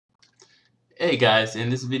Hey guys,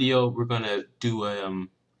 in this video we're gonna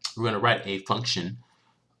write a function,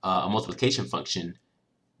 a multiplication function,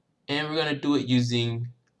 and we're gonna do it using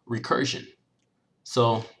recursion.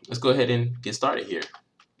 So let's go ahead and get started here.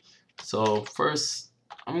 So first,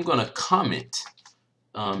 I'm gonna comment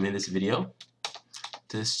in this video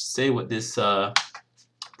to say what this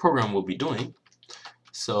program will be doing.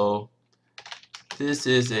 So this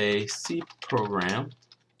is a C program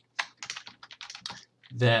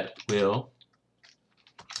that will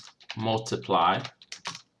multiply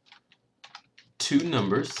two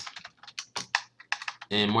numbers,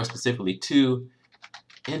 and more specifically two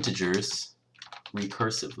integers,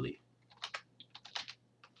 recursively.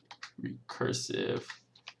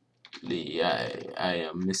 I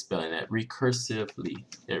am misspelling that. Recursively.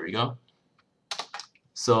 There we go.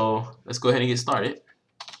 So let's go ahead and get started.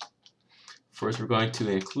 First, we're going to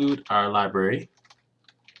include our library,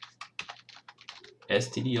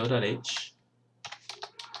 stdio.h,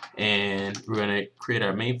 and we're going to create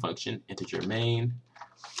our main function, integer main,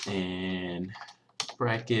 and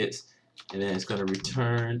brackets, and then it's going to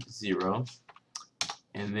return 0.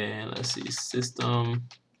 And then let's see, system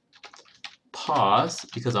pause,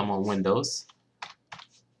 because I'm on Windows,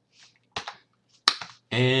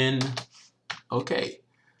 and okay,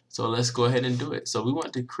 so let's go ahead and do it. So we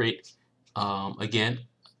want to create again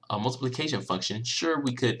a multiplication function. Sure,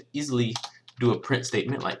 we could easily do a print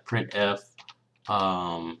statement like printf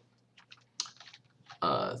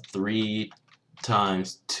 3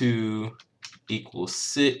 times 2 equals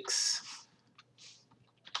 6.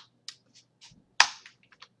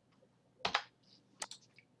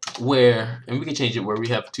 And we can change it where we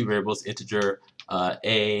have two variables, integer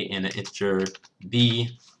a and an integer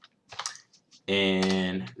b,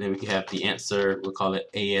 and then we can have the answer, we'll call it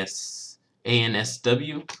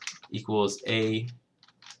ANSW equals a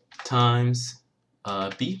times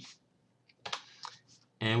b,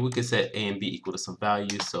 and we could set a and b equal to some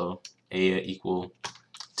value, so a equal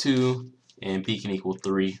 2 and b can equal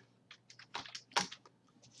 3.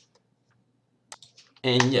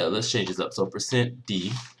 And yeah, let's change this up. So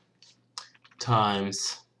 %d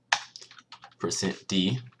times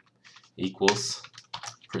 %d equals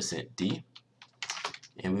 %d,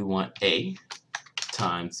 and we want a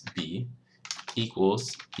times b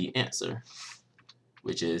equals the answer,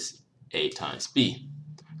 which is a times b.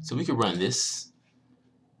 So we can run this,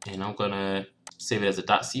 and I'm gonna save it as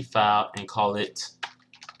a .c file and call it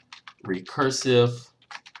recursive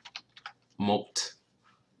molt.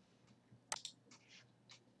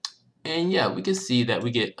 And yeah, we can see that we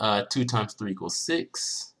get 2 times 3 equals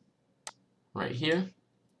 6 right here.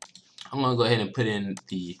 I'm gonna go ahead and put in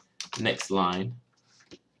the next line,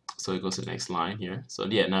 so it goes to the next line here. So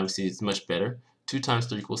yeah, now we see it's much better. 2 times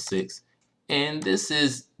 3 equals 6, and this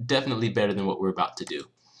is definitely better than what we're about to do.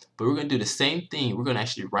 But we're gonna do the same thing. We're gonna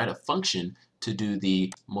actually write a function to do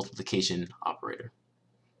the multiplication operator.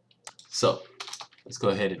 So let's go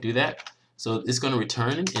ahead and do that. So it's gonna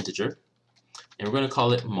return an integer, and we're gonna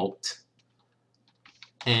call it molt,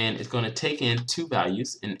 and it's gonna take in two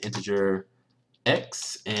values, an integer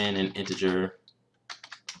x and an integer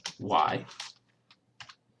y.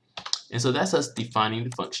 And so that's us defining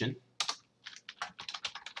the function.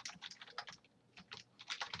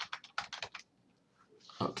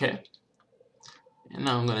 Okay, and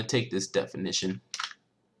now I'm going to take this definition,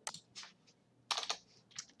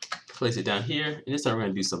 place it down here, and this time we're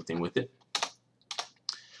going to do something with it.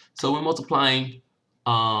 So when multiplying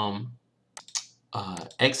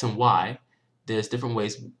x and y, there's different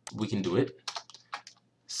ways we can do it.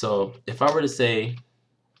 So if I were to say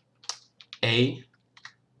a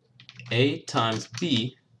times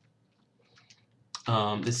b,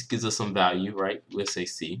 this gives us some value, right? Let's say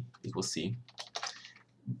c equals c.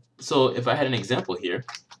 So if I had an example here,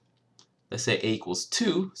 let's say a equals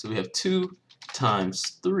 2, so we have 2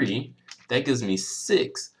 times 3, that gives me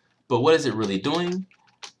 6. But what is it really doing?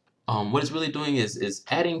 What it's really doing is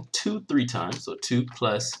adding 2 3 times, so 2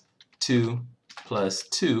 plus 2 plus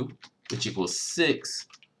 2, which equals 6,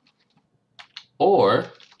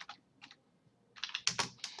 or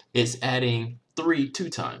it's adding 3 2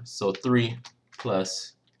 times, so 3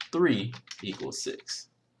 plus 3 equals 6.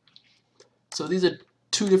 So these are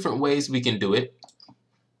two different ways we can do it.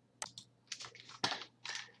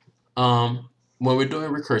 When we're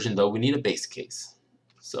doing recursion, though, we need a base case.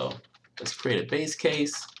 So let's create a base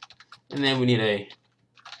case, and then we need a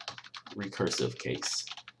recursive case.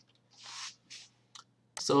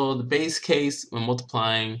 So the base case when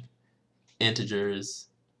multiplying integers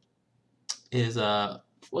is well,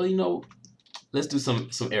 you know, let's do some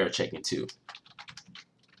error checking too.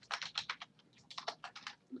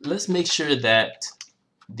 Let's make sure that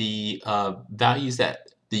the values that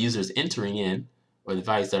the user is entering in, or the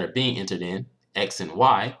values that are being entered in, x and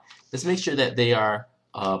y, let's make sure that they are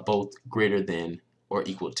both greater than or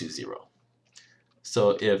equal to 0.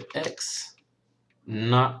 So if x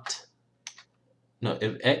less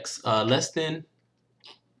than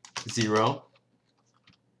 0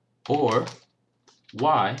 or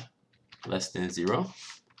y less than 0,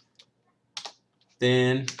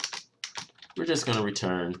 then we're just going to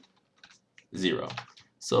return 0.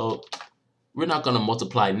 So we're not going to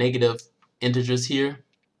multiply negative integers here.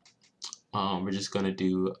 We're just going to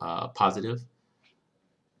do positive.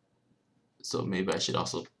 So maybe I should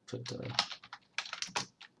also put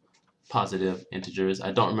positive integers.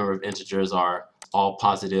 I don't remember if integers are all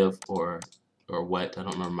positive or what. I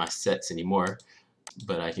don't remember my sets anymore,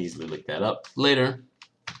 but I can easily look that up later.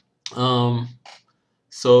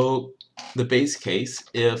 So the base case,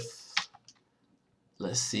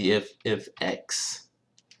 let's see, if x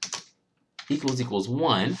equals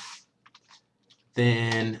 1,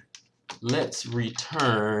 then let's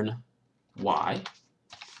return y,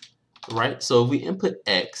 right? So if we input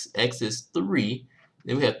x is 3,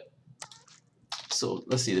 then we have, so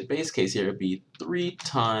let's see, the base case here would be 3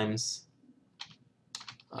 times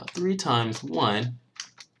 1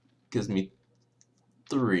 gives me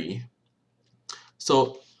 3.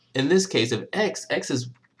 So in this case, if x is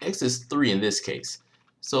 3 in this case.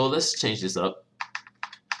 So let's change this up.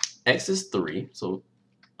 X is 3. So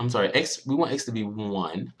I'm sorry, we want x to be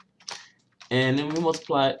 1. And then we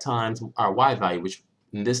multiply it times our y value, which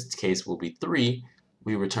in this case will be 3.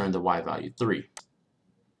 We return the y value 3.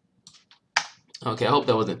 Okay, I hope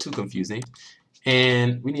that wasn't too confusing.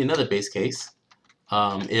 And we need another base case.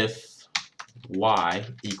 If y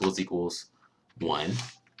equals 1,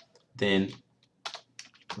 then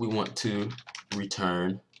we want to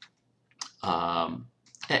return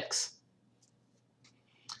x.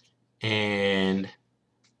 And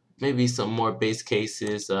maybe some more base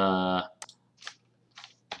cases.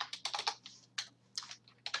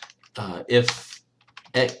 If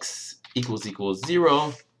x equals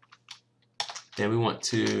 0, then we want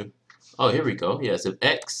to, oh, here we go. Yes, if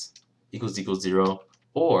x equals 0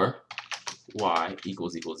 or y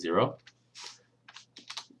equals 0,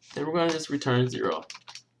 then we're going to just return 0.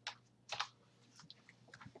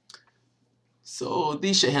 So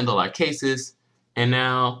these should handle our cases, and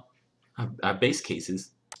now our base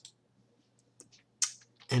cases.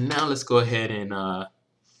 And now let's go ahead and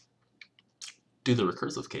do the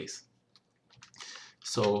recursive case.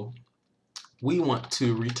 So we want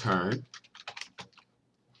to return,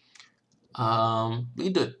 we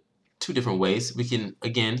can do it 2 different ways. We can,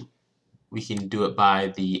 again, we can do it by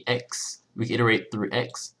the x. We can iterate through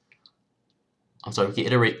x. I'm sorry, we can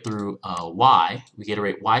iterate through y. We can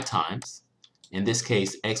iterate y times. In this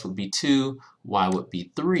case, x would be 2, y would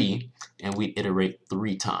be 3, and we'd iterate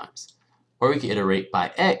 3 times. Or we can iterate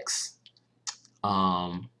by x,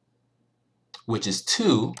 which is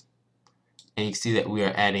 2, and you can see that we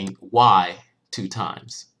are adding y 2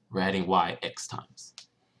 times. We're adding y x times.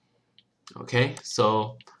 Okay,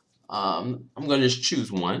 so I'm going to just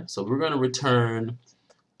choose one. So we're going to return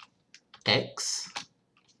x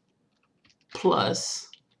plus,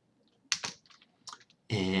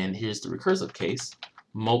 and here's the recursive case,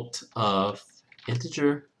 molt of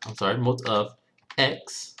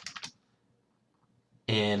x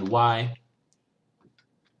and y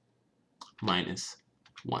minus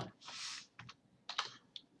 1.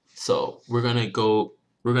 So we're going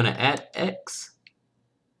to add x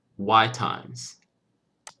y times,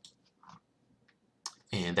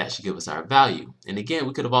 and that should give us our value. And again,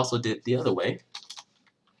 we could have also did the other way.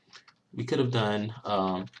 We could have done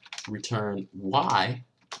return y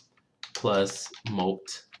plus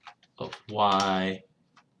molt of y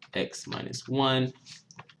x minus 1.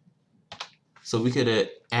 So we could have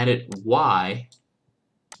added y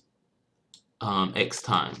x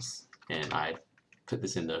times, and I put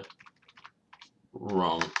this in the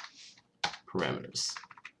wrong parameters.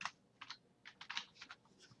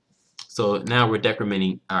 So now we're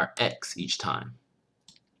decrementing our x each time.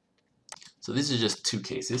 So these are just 2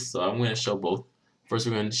 cases. So I'm going to show both. First,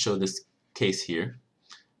 we're going to show this case here.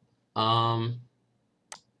 So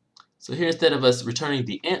here, instead of us returning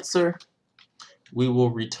the answer, we will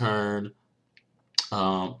return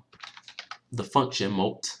the function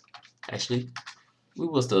molt. Actually, we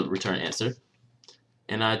will still return answer.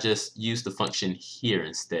 And I just use the function here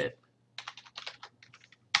instead.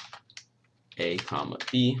 A comma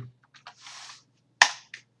B.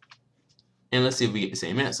 And let's see if we get the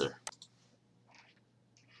same answer.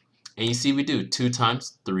 And you see we do. 2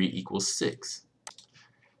 times 3 equals 6.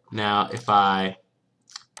 Now if I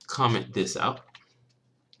comment this out,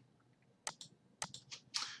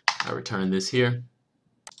 I return this here, and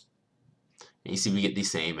you see we get the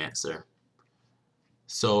same answer.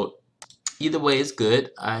 So either way is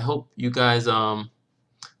good. I hope you guys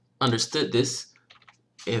understood this.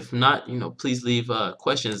 If not, please leave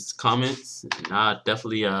questions, comments, and I'll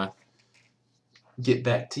definitely get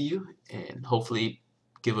back to you and hopefully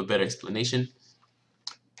give a better explanation.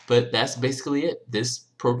 But that's basically it. This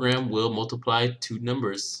program will multiply two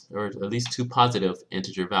numbers, or at least two positive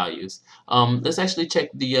integer values. Let's actually check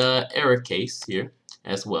the error case here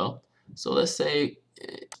as well. So let's say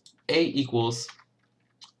a equals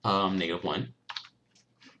 -1.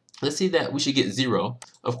 Let's see that we should get 0.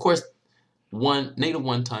 Of course,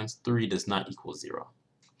 -1 times 3 does not equal 0.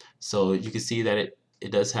 So you can see that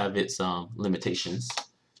it does have its limitations.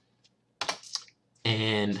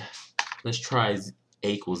 And let's try a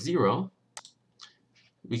equals 0.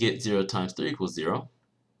 We get 0 times 3 equals 0,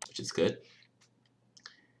 which is good.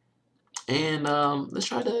 And let's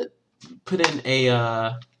try to put in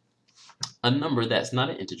a number that's not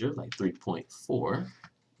an integer, like 3.4.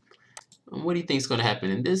 And what do you think is going to happen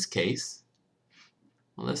in this case?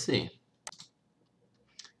 Well, let's see.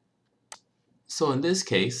 So in this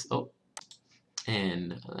case,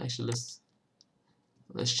 and actually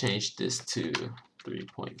let's change this to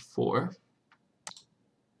 3.4.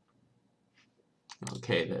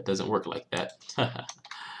 Okay, that doesn't work like that.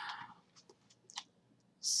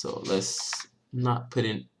 So let's not put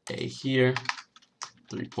in a here.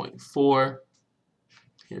 3.4.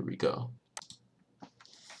 Here we go.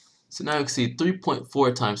 So now you can see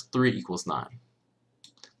 3.4 times 3 equals 9.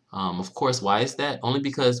 Of course, why is that? Only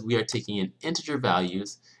because we are taking in integer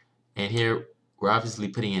values, and here we're obviously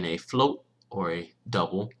putting in a float or a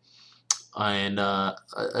double and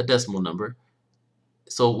a decimal number.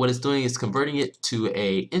 So what it's doing is converting it to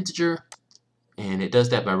a integer, and it does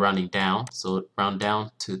that by rounding down. So round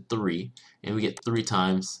down to 3, and we get 3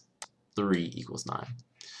 times 3 equals 9.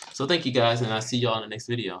 So thank you guys, and I'll see y'all in the next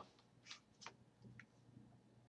video.